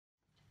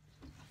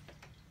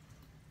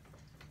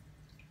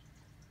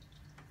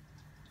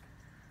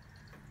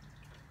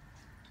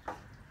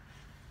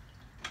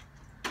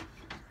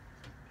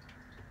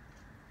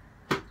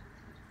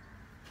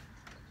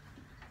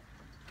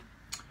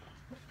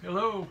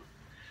Hello,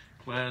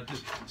 glad to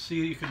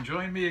see you can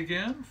join me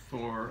again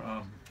for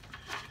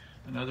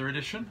another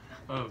edition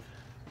of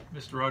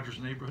Mr. Rogers'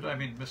 Neighborhood,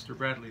 Mr.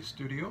 Bradley's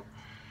studio.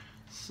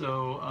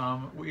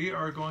 So we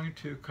are going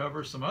to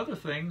cover some other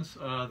things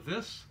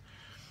this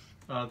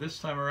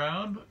time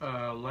around.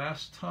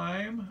 Last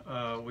time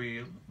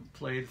we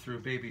played through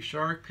Baby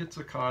Shark,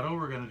 Pizzicato.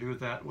 We're going to do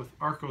that with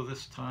Arco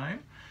this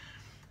time.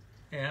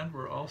 And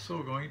we're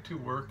also going to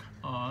work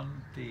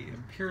on the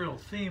Imperial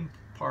Theme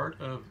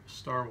part of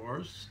Star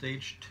Wars,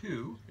 Stage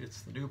 2.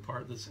 It's the new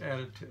part that's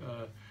added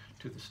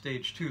to the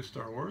Stage 2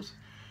 Star Wars.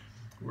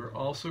 We're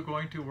also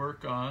going to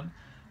work on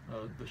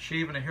the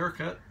Shave and a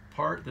Haircut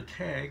part, the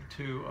tag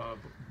to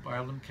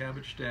Violin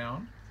Cabbage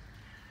Down.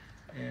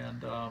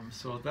 And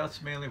so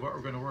that's mainly what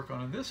we're going to work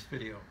on in this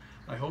video.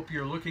 I hope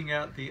you're looking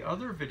at the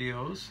other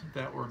videos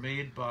that were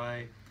made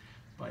by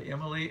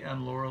Emily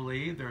and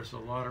Lauralie. There's a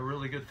lot of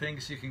really good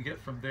things you can get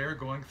from there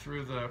going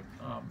through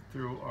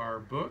through our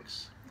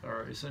books,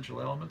 our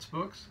Essential Elements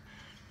books.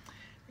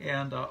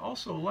 And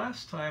also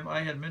last time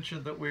I had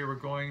mentioned that we were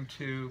going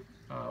to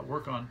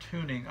work on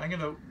tuning. I'm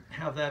going to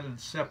have that in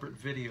separate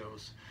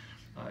videos.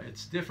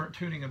 It's different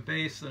tuning a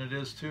bass than it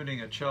is tuning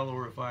a cello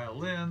or a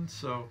violin,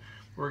 so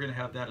we're going to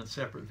have that in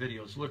separate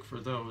videos. Look for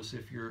those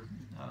if you're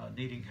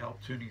needing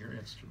help tuning your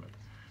instrument.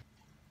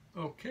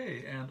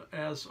 Okay, and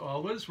as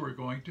always, we're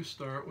going to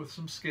start with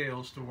some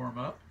scales to warm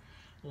up.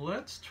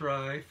 Let's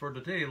try, for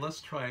today, let's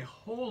try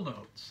whole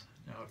notes.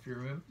 Now, if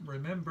you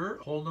remember,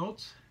 whole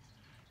notes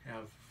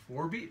have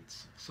 4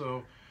 beats.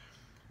 So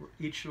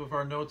each of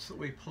our notes that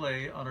we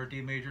play on our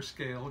D major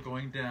scale,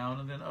 going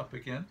down and then up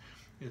again,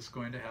 is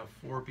going to have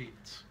 4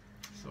 beats.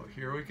 So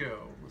here we go.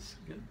 Let's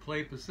get in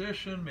play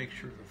position, make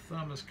sure the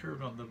thumb is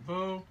curved on the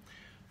bow,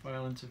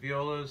 violins and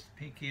violas, the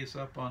pinky is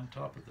up on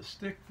top of the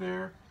stick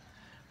there.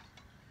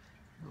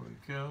 Here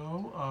we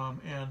go,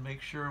 and make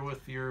sure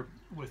with your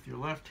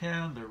left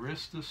hand the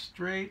wrist is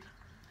straight.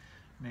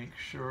 Make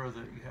sure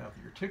that you have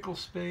your tickle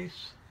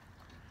space.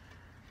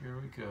 Here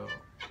we go.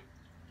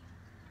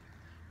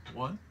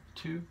 1,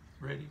 2,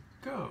 ready,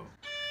 go.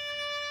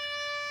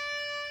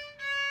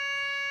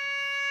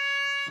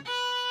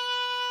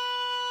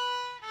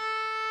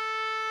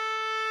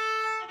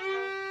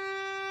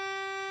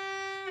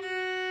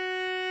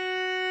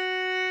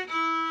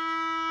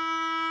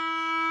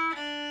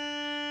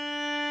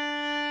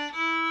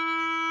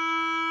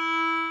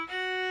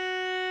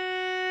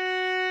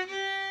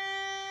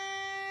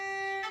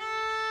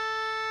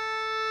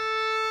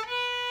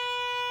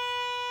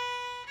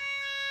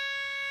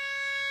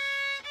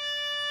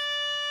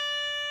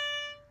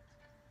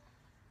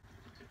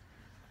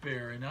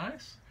 Very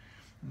nice.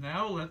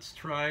 Now let's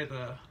try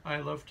the I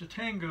Love to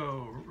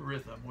Tango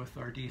rhythm with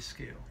our D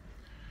scale.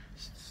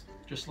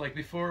 Just like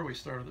before, we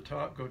start at the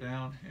top, go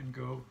down, and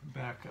go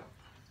back up.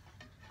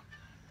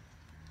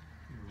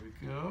 Here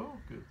we go.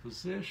 Good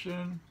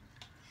position.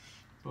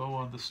 Bow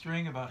on the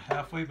string about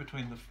halfway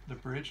between the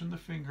bridge and the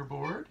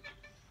fingerboard.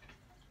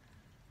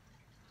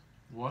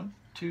 1,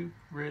 2,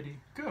 ready,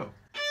 go.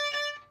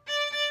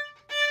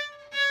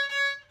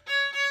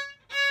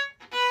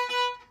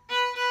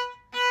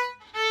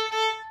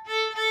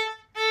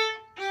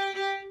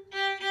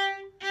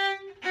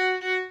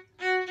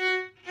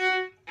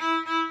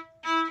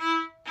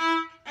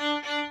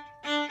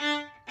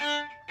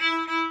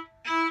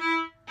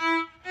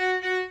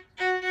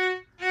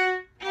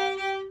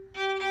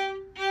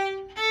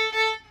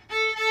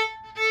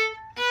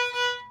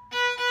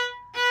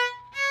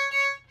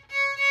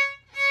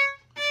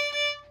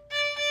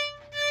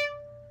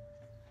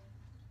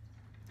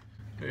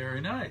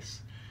 Very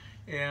nice.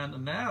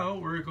 And now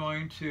we're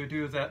going to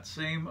do that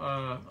same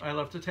I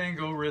Love to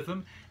Tango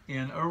rhythm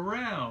in a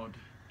round.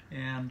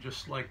 And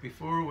just like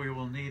before, we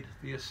will need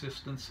the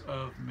assistance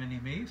of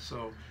Mini-Me.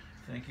 So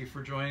thank you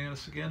for joining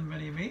us again,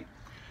 Mini-Me.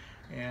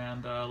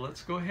 And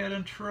let's go ahead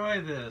and try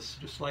this.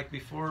 Just like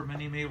before,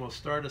 Mini-Me will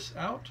start us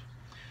out.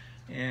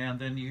 And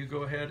then you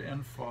go ahead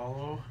and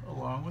follow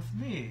along with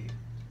me.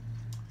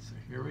 So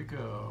here we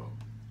go.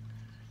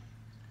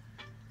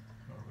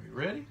 Are we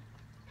ready?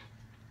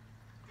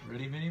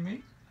 Ready,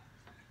 Mini-Me?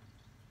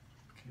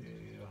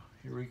 Okay,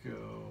 here we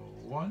go.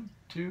 1,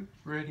 2,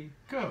 ready,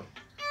 go.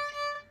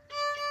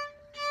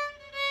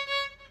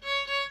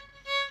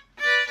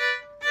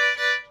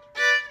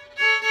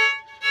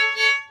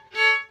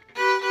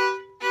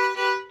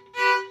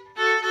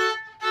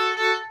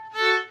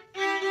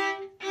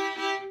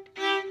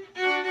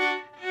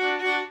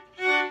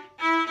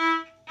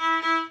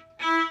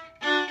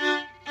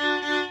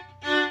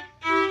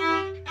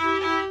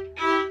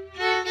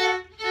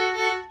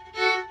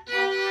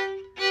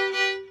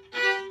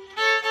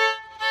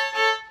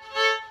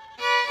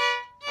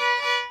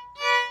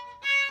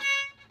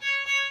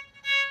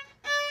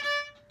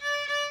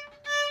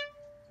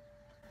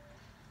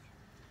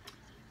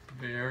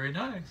 Very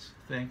nice.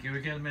 Thank you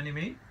again,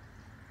 Mini-Me.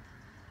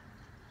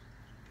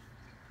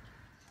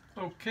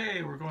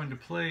 Okay, we're going to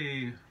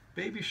play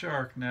Baby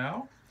Shark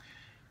now.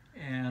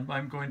 And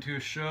I'm going to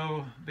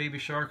show Baby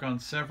Shark on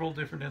several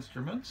different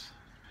instruments.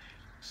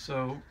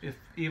 So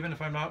even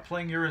if I'm not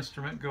playing your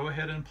instrument, go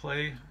ahead and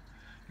play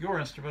your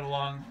instrument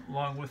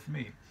along with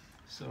me.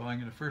 So I'm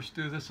going to first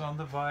do this on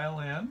the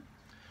violin.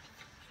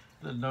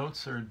 The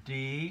notes are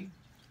D,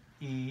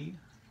 E,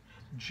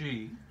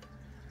 G,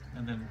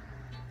 and then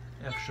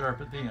F sharp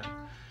at the end.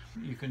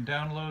 You can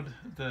download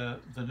the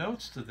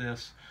notes to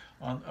this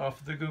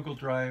off the Google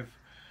Drive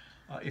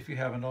if you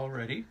haven't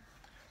already.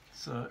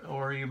 So,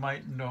 or you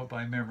might know it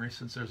by memory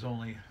since there's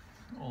only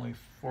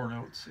 4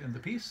 notes in the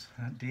piece: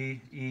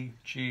 D, E,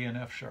 G, and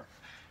F sharp.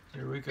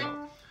 Here we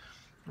go.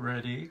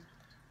 Ready,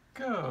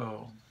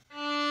 go.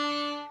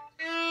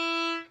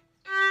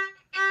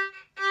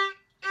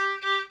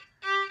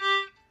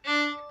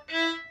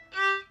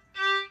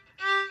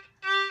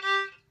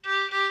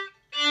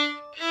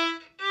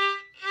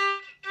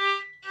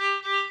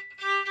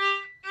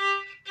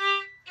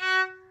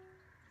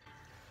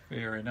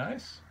 Very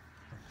nice.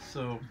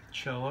 So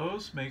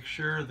cellos, make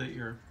sure that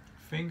your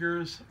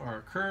fingers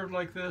are curved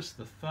like this.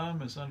 The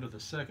thumb is under the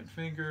second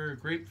finger.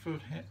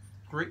 Grapefruit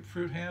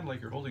hand,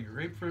 like you're holding a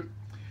grapefruit.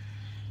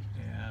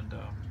 And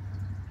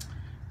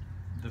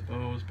the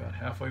bow is about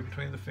halfway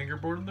between the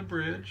fingerboard and the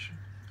bridge.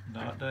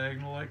 Not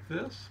diagonal like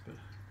this, but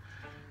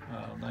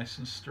nice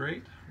and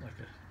straight, like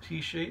a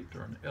T-shaped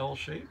or an L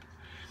shape.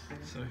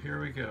 So here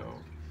we go.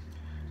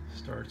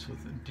 Starts with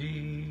a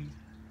D,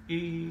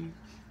 E,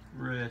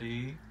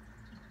 ready,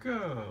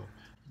 go.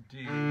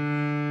 D,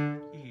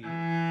 E,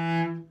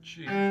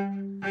 G.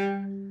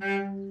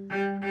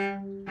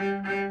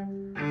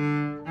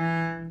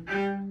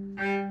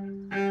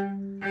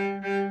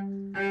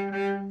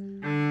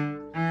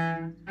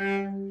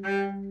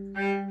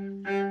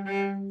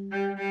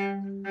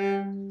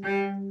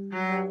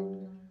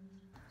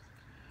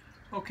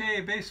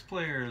 Okay, bass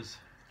players.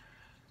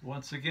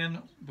 Once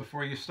again,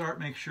 before you start,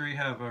 make sure you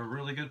have a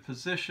really good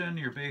position.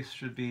 Your bass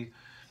should be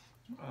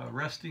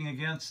resting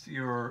against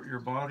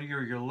your body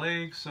or your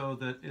leg, so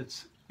that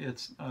it's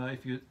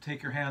if you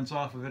take your hands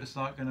off of it, it's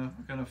not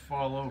gonna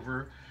fall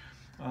over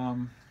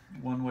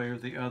one way or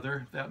the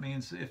other. That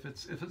means if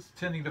it's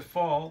tending to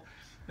fall,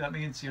 that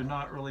means you're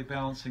not really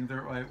balancing the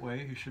right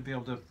way. You should be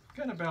able to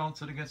kind of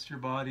balance it against your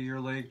body,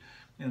 your leg,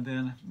 and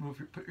then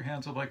put your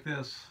hands up like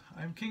this.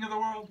 I'm king of the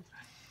world.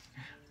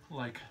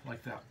 Like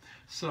that.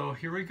 So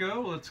here we go.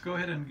 Let's go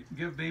ahead and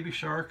give Baby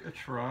Shark a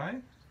try.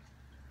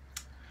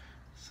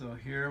 So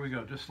here we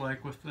go. Just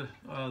like with the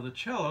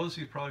cellos,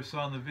 you probably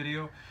saw in the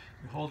video,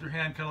 you hold your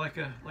hand kind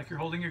of like you're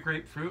holding a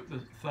grapefruit.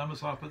 The thumb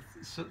is off with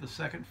the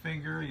second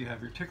finger. You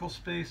have your tickle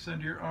space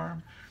under your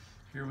arm.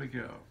 Here we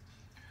go.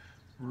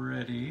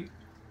 Ready,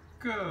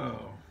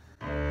 go.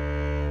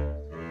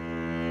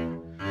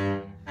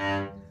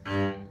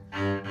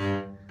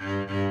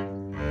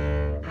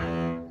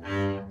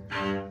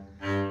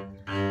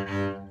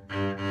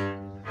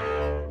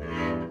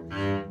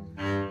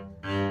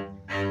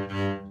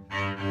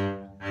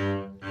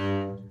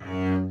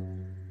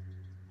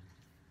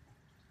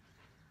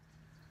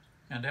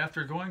 And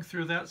after going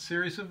through that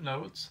series of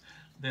notes,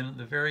 then at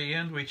the very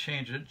end we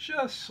change it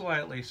just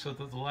slightly so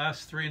that the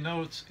last 3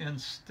 notes,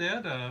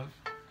 instead of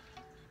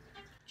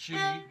G,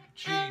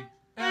 G,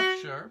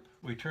 F sharp,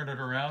 we turn it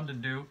around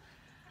and do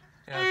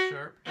F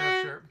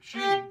sharp, G,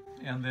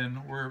 and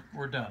then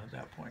we're done at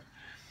that point.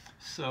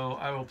 So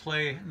I will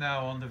play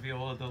now on the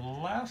viola the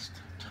last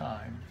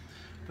time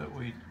that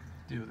we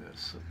do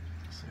this.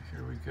 So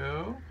here we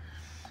go.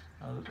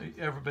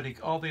 Everybody,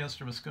 all the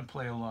instruments can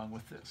play along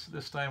with this.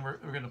 This time we're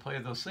going to play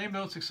those same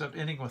notes except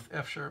ending with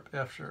F sharp,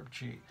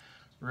 G.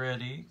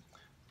 Ready,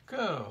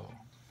 go.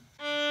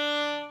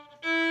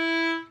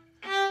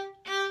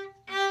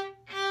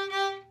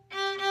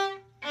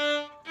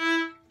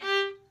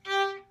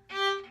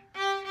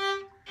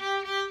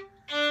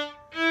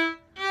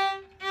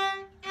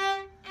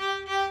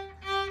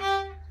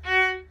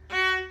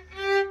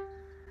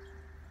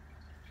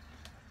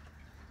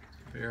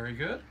 Very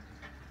good.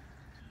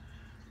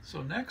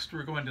 So next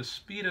we're going to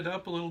speed it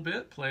up a little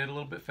bit, play it a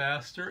little bit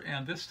faster,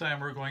 and this time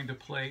we're going to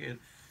play it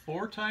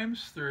 4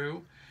 times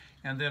through,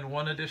 and then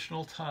 1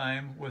 additional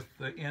time with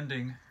the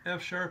ending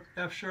F sharp,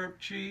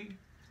 G.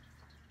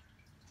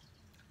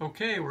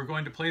 Okay, we're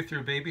going to play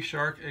through Baby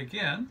Shark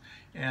again,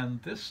 and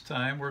this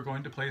time we're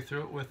going to play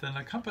through it with an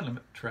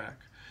accompaniment track,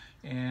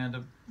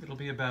 and it'll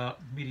be about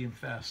medium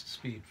fast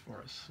speed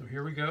for us. So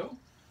here we go.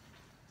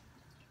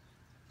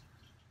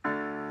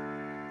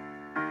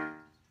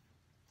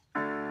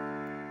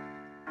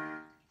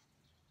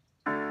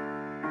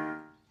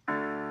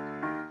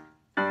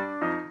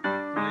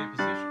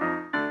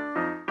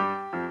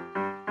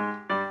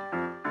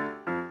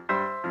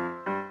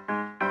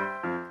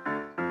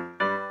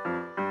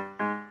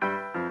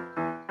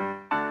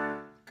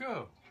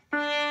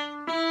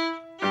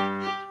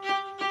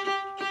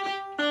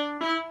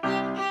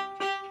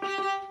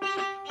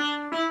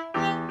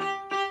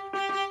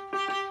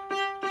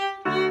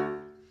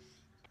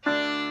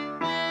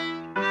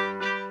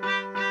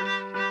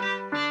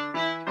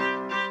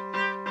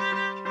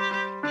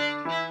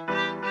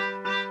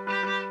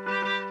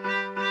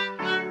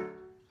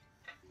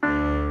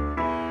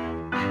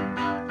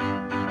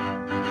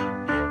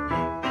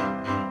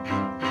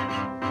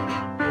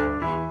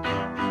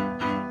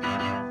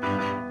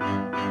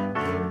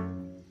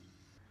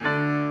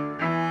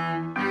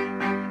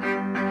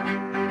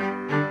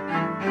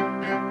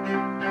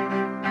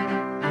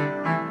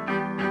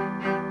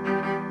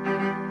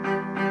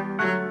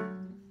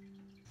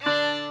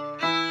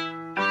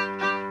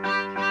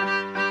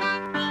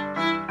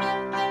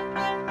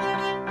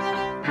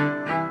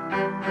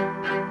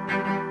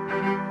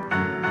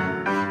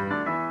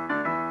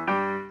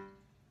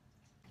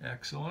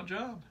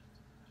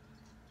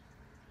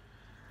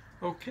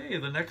 Okay,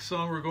 the next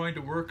song we're going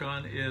to work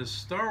on is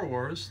Star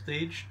Wars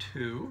Stage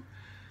 2.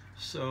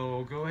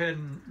 So go ahead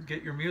and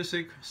get your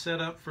music set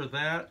up for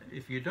that.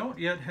 If you don't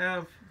yet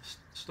have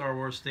Star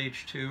Wars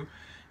Stage 2,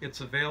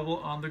 it's available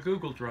on the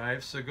Google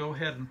Drive, so go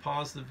ahead and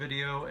pause the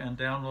video and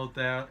download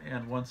that,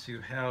 and once you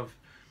have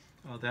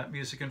that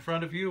music in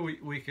front of you,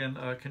 we can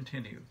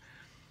continue.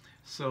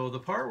 So the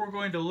part we're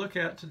going to look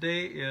at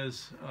today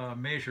is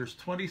measures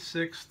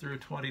 26 through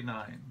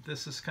 29.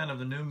 This is kind of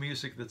the new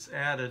music that's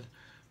added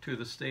to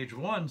the Stage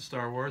 1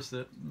 Star Wars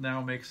that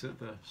now makes it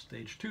the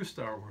Stage 2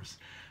 Star Wars.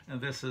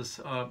 And this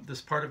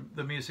part of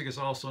the music is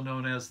also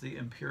known as the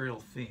Imperial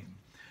Theme.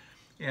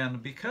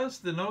 And because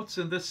the notes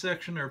in this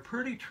section are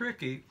pretty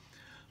tricky,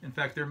 in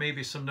fact there may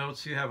be some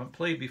notes you haven't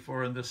played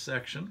before in this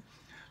section,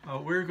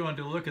 we're going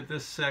to look at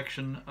this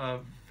section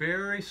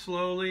very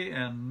slowly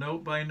and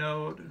note by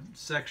note,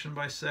 section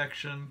by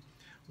section,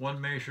 one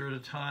measure at a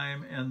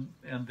time,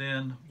 and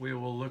then we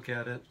will look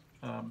at it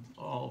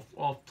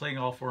playing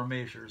all four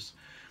measures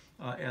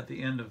at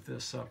the end of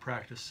this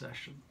practice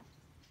session.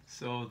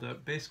 So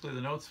basically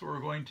the notes that we're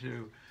going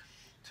to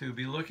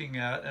be looking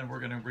at, and we're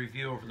going to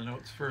review over the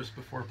notes first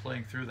before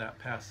playing through that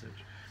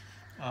passage.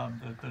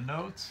 The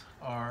notes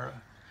are,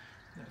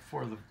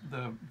 for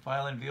the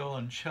violin, viola,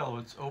 and cello,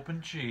 it's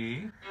open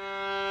G.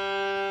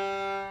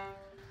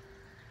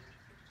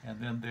 And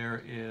then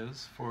there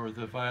is, for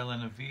the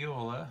violin and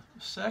viola,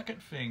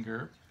 second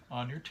finger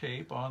on your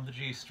tape on the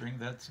G string,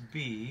 that's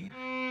B.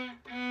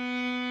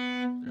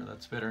 There,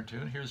 that's better in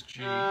tune. Here's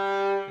G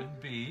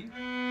and B.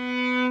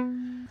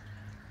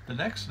 The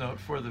next note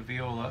for the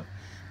viola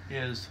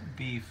is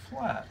B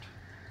flat,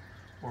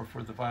 or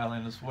for the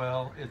violin as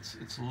well,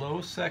 it's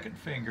low second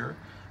finger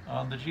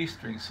on the G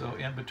string. So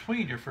in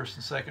between your first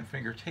and second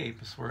finger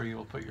tape is where you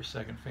will put your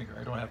second finger.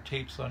 I don't have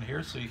tapes on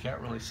here, so you can't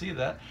really see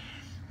that,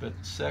 but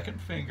second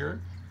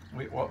finger,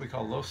 what we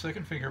call low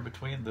second finger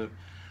between the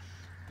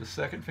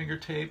second finger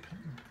tape,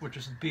 which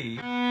is B,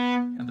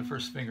 and the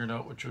first finger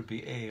note, which would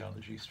be A on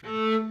the G string.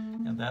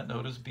 And that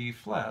note is B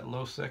flat,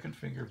 low second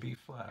finger, B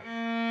flat.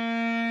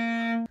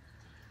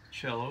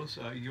 Cellos,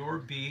 your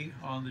B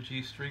on the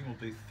G string will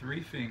be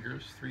three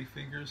fingers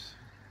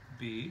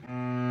B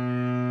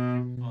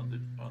on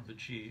the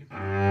G.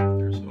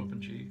 There's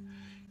open G.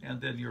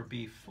 And then your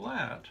B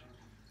flat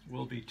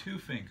will be two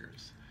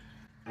fingers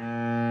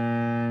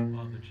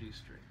on the G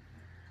string.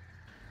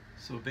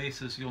 So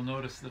basses, you'll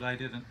notice that I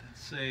didn't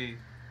say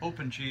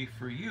open G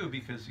for you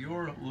because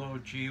your low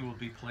G will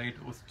be played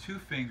with two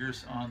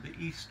fingers on the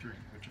E string,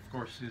 which of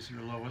course is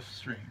your lowest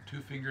string.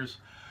 Two fingers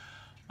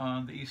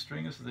on the E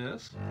string is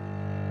this.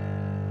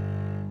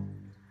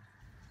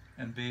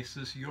 And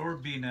basses, your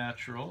B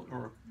natural,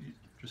 or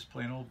just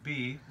plain old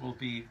B, will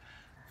be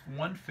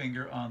one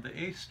finger on the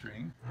A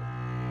string.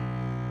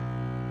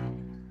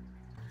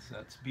 So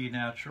that's B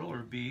natural, or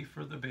B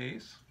for the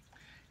bass.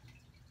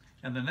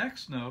 And the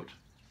next note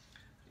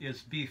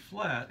is B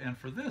flat, and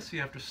for this you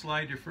have to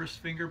slide your first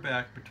finger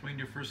back between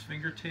your first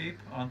finger tape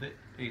on the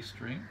A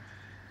string,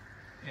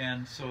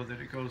 and so that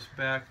it goes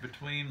back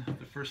between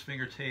the first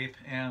finger tape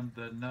and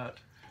the nut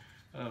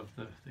of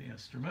the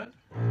instrument.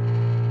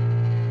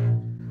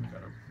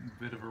 Got a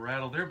bit of a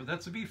rattle there, but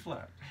that's a B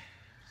flat.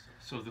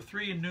 So the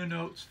three new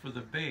notes for the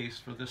bass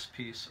for this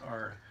piece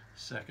are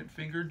second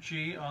finger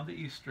G on the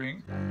E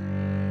string,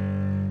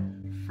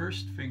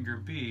 first finger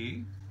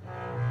B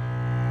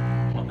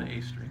on the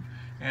A string,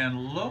 and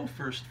low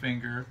first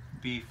finger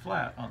B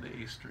flat on the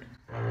A string.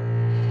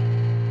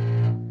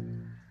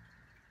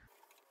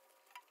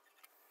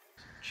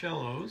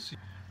 Cellos,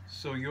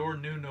 so your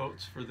new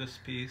notes for this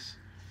piece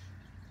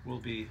will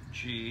be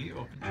G,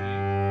 open G,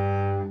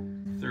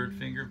 third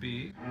finger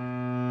B,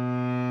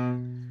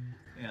 and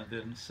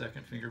then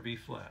second finger B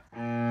flat.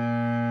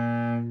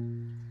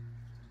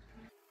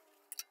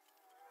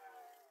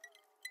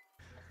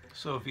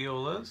 So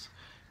violas,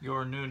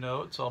 your new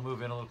notes, I'll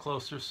move in a little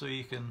closer so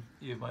you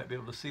might be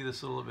able to see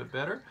this a little bit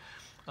better.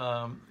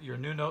 Your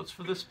new notes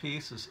for this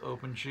piece is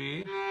open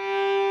G,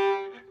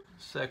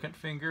 second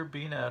finger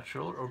B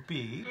natural, or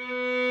B,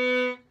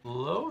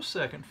 low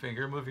second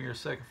finger, moving your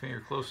second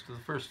finger close to the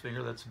first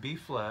finger, that's B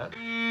flat.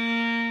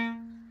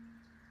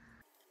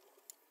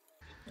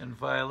 And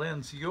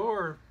violins,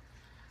 your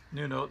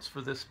new notes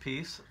for this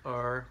piece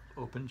are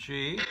open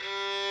G,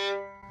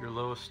 your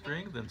lowest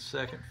string, then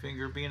second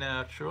finger B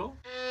natural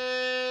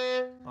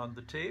on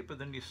the tape,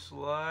 and then you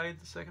slide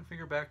the second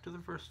finger back to the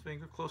first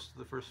finger, close to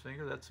the first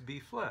finger, that's B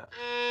flat.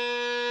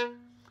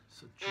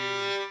 So G,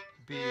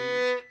 B,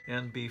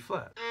 and B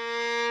flat.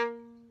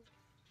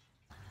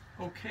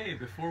 Okay,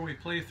 before we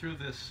play through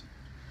this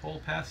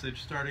whole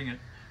passage starting at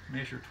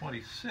measure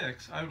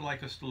 26, I would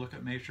like us to look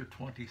at measure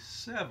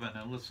 27,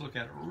 and let's look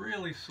at it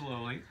really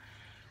slowly.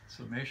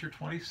 So measure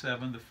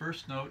 27, the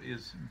first note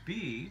is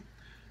B.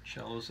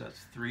 Cellos,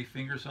 that's three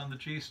fingers on the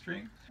G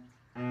string.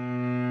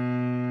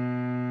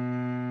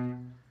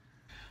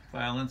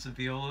 Violins and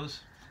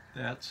violas,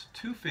 that's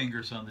two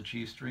fingers on the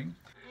G string.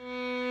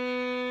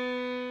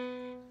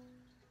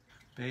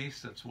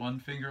 Bass, that's one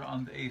finger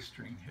on the A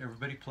string.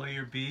 Everybody play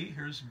your B.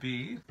 Here's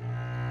B.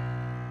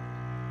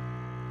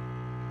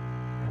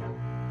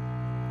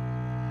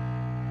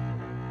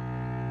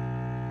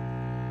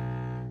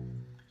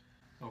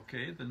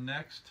 Okay, the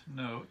next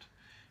note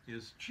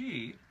is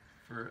G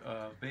for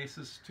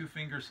basses, 2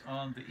 fingers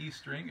on the E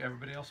string.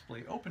 Everybody else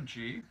play open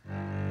G.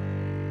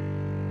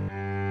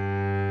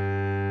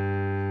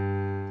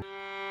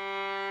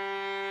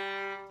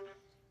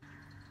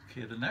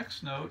 Okay, the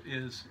next note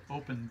is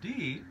open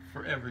D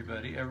for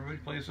everybody. Everybody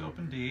plays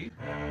open D.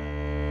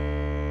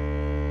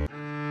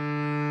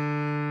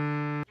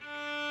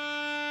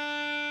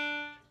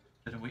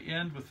 And we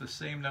end with the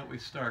same note we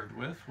started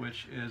with,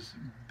 which is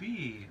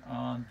B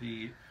on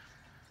the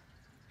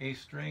A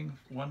string,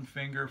 1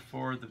 finger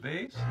for the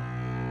bass.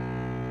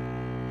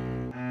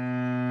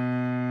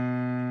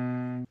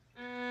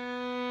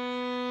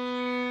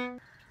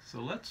 So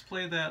let's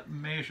play that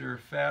measure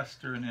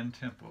faster and in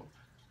tempo,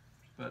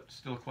 but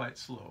still quite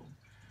slow.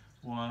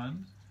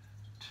 1,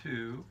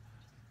 2,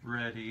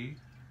 ready,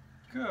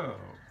 go.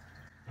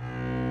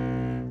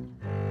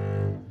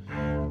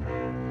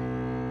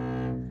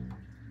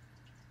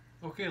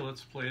 Okay,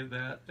 let's play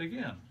that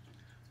again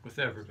with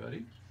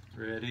everybody.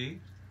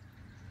 Ready,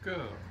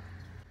 go.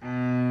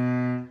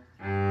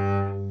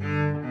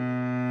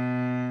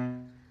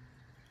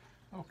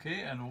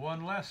 Okay, and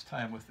one last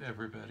time with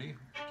everybody,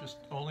 just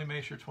only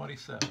measure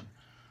 27.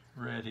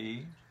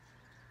 Ready,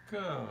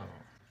 go.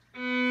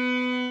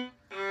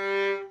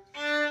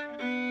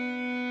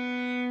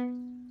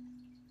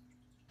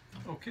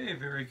 Okay,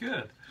 very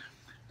good.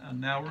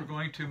 Now we're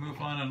going to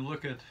move on and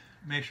look at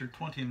measure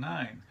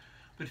 29.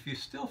 But if you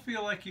still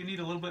feel like you need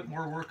a little bit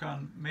more work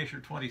on measure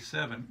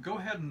 27, go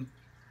ahead and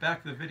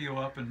back the video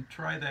up and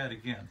try that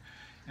again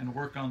and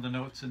work on the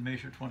notes in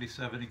measure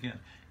 27 again.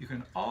 You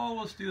can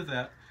always do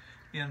that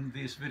in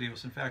these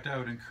videos. In fact, I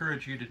would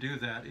encourage you to do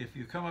that. If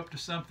you come up to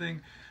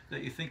something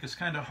that you think is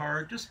kind of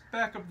hard, just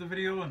back up the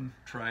video and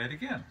try it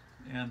again.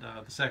 And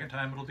the second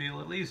time it'll be a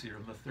little easier.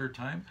 And the third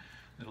time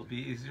it'll be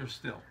easier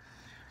still.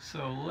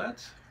 So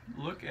let's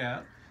look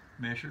at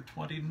measure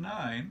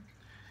 29.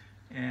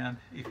 And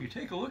if you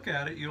take a look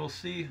at it, you'll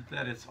see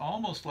that it's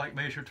almost like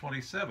measure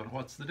 27.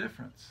 What's the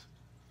difference?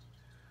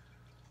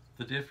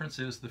 The difference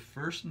is the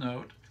first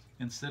note,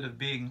 instead of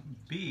being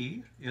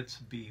B, it's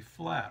B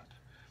flat.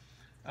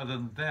 Other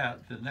than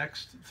that, the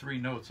next 3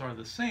 notes are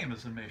the same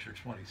as in measure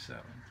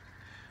 27.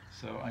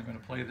 So I'm going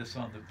to play this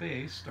on the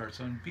bass. Starts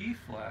on B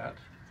flat,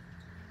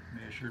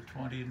 measure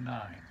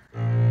 29.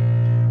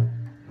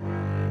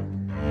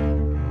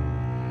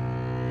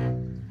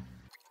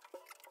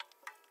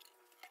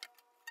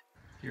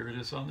 Here it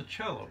is on the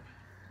cello.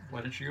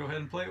 Why don't you go ahead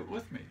and play it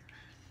with me?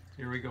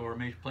 Here we go. We're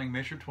playing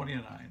measure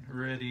 29.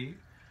 Ready,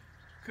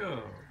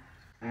 go.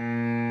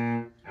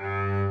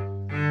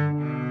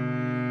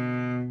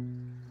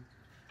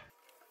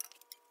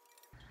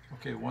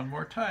 Okay, one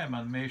more time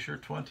on measure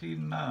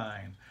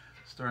 29,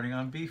 starting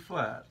on B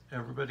flat.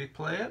 Everybody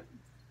play it.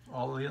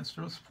 All the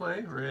instruments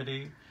play.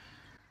 Ready,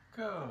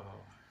 go.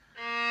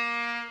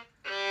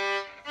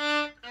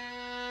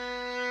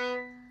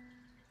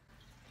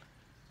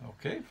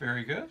 Okay,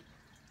 very good.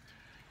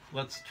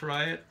 Let's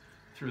try it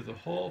through the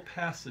whole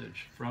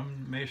passage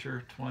from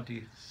measure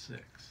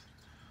 26.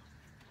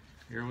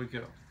 Here we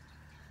go.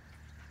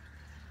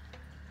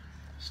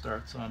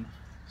 Starts on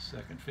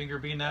 2nd finger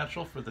B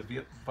natural for the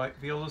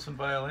violas and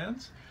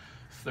violins,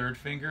 3rd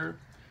finger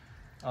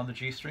on the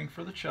G string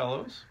for the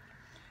cellos,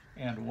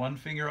 and 1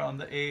 finger on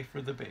the A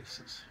for the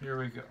basses. Here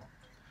we go.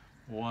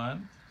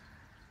 1,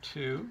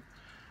 2,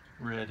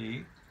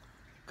 ready,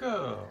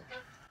 go.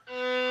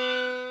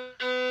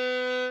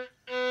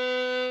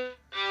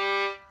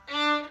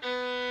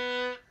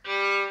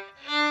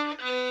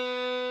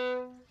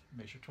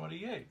 Measure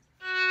 28.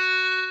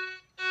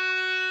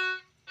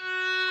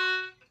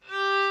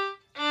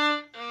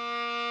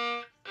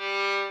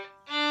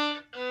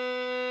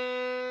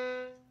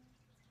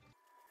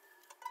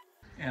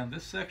 And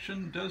this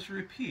section does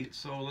repeat,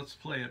 so let's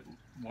play it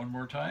one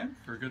more time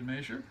for good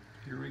measure.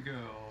 Here we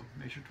go.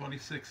 Measure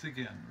 26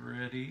 again.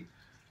 Ready,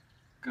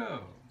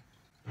 go.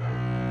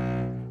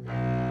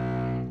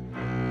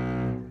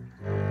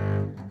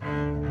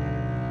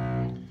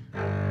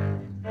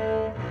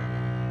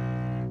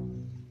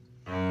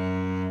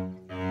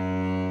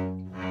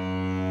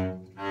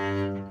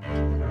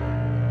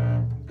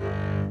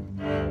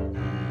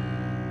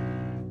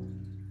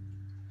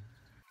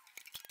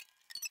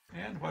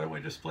 And why don't we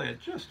just play it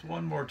just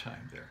one more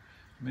time there.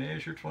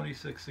 Measure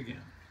 26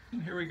 again.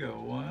 And here we go.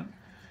 1,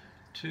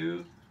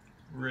 2,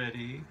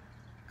 ready,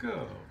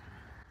 go.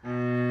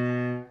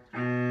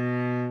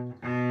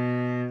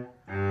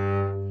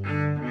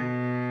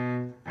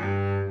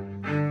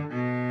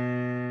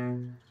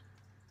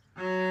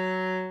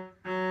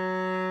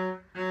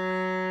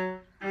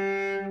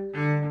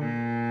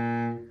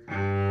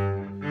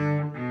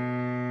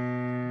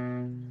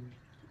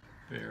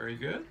 Very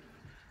good.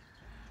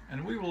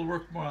 And we will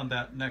work more on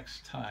that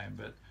next time,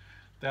 but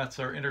that's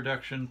our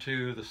introduction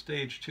to the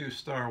Stage 2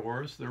 Star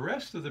Wars. The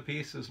rest of the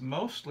piece is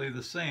mostly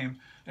the same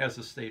as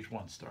the Stage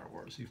 1 Star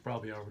Wars. You've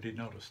probably already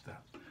noticed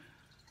that.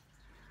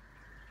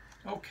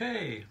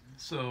 Okay,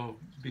 so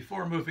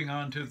before moving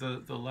on to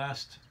the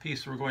last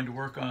piece we're going to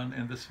work on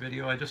in this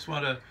video, I just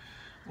want to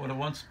I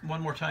want to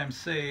one more time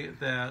say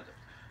that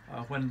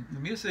when the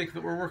music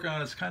that we're working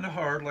on is kind of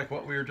hard, like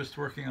what we were just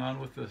working on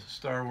with the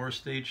Star Wars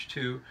Stage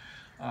 2,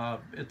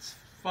 it's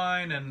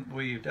fine, and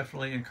we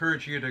definitely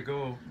encourage you to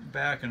go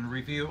back and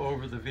review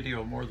over the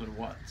video more than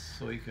once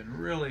so you can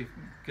really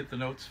get the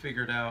notes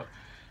figured out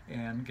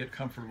and get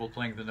comfortable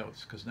playing the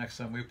notes, because next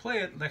time we play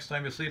it, next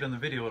time you see it in the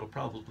video, it'll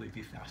probably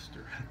be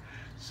faster.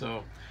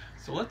 So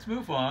let's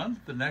move on.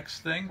 The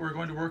next thing we're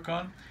going to work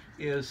on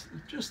is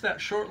just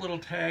that short little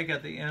tag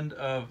at the end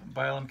of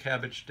Bile and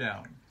Cabbage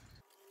Down.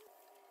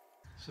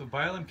 So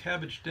Bile and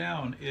Cabbage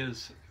Down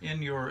is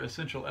in your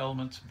Essential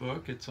Elements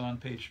book. It's on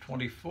page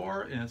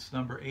 24 and it's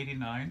number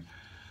 89,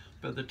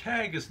 but the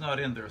tag is not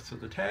in there. So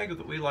the tag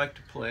that we like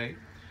to play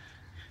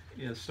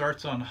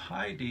starts on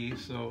high D.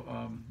 So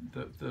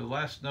the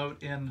last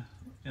note in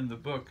the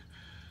book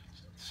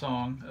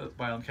song,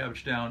 Bile and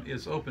Cabbage Down,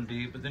 is open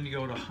D, but then you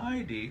go to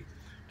high D.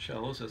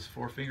 Cellos has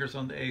 4 fingers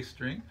on the A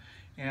string,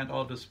 and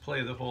I'll just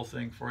play the whole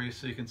thing for you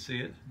so you can see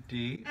it.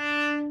 D,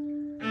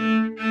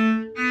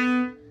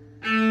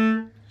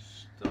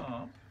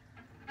 stomp,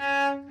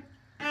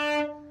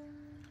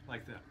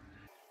 like that.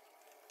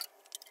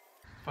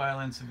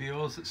 Violins and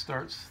violas, it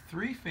starts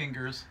 3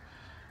 fingers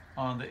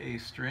on the A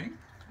string.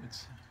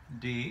 It's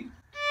D,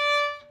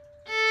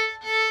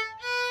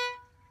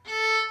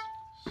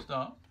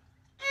 stomp.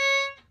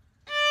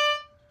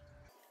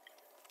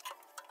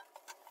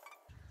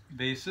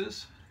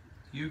 Basses,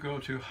 you go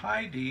to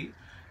high D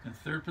in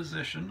 3rd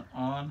position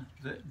on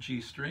the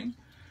G string,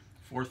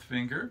 4th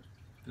finger.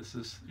 This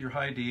is your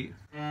high D.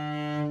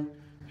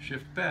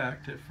 Shift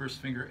back to 1st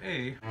finger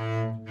A,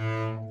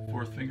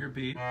 4th finger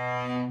B,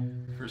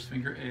 1st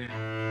finger A.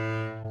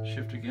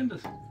 Shift again to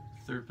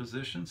 3rd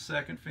position,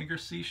 2nd finger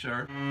C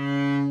sharp,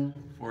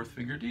 4th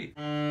finger D.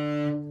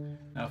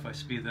 Now if I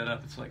speed that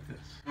up, it's like this.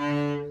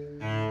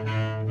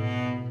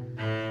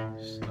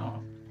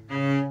 Stomp.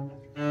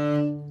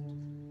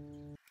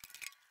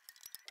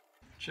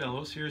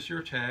 Cellos, here's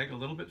your tag, a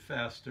little bit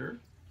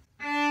faster.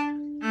 I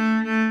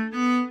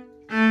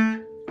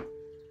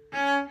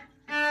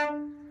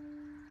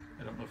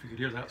don't know if you could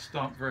hear that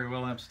stomp very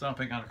well. I'm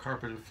stomping on a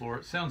carpeted floor.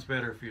 It sounds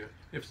better if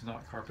it's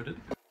not carpeted.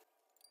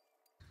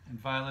 And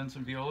violins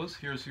and violas,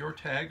 here's your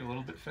tag, a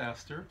little bit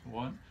faster.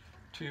 1,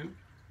 2,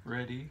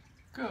 ready,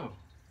 go.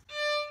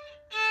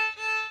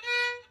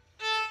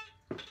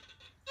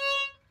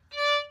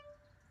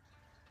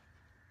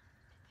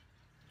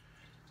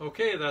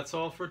 Okay, that's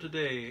all for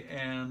today,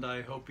 and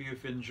I hope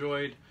you've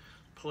enjoyed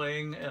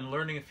playing and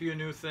learning a few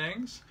new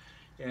things.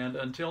 And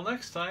until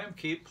next time,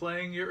 keep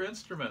playing your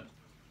instrument.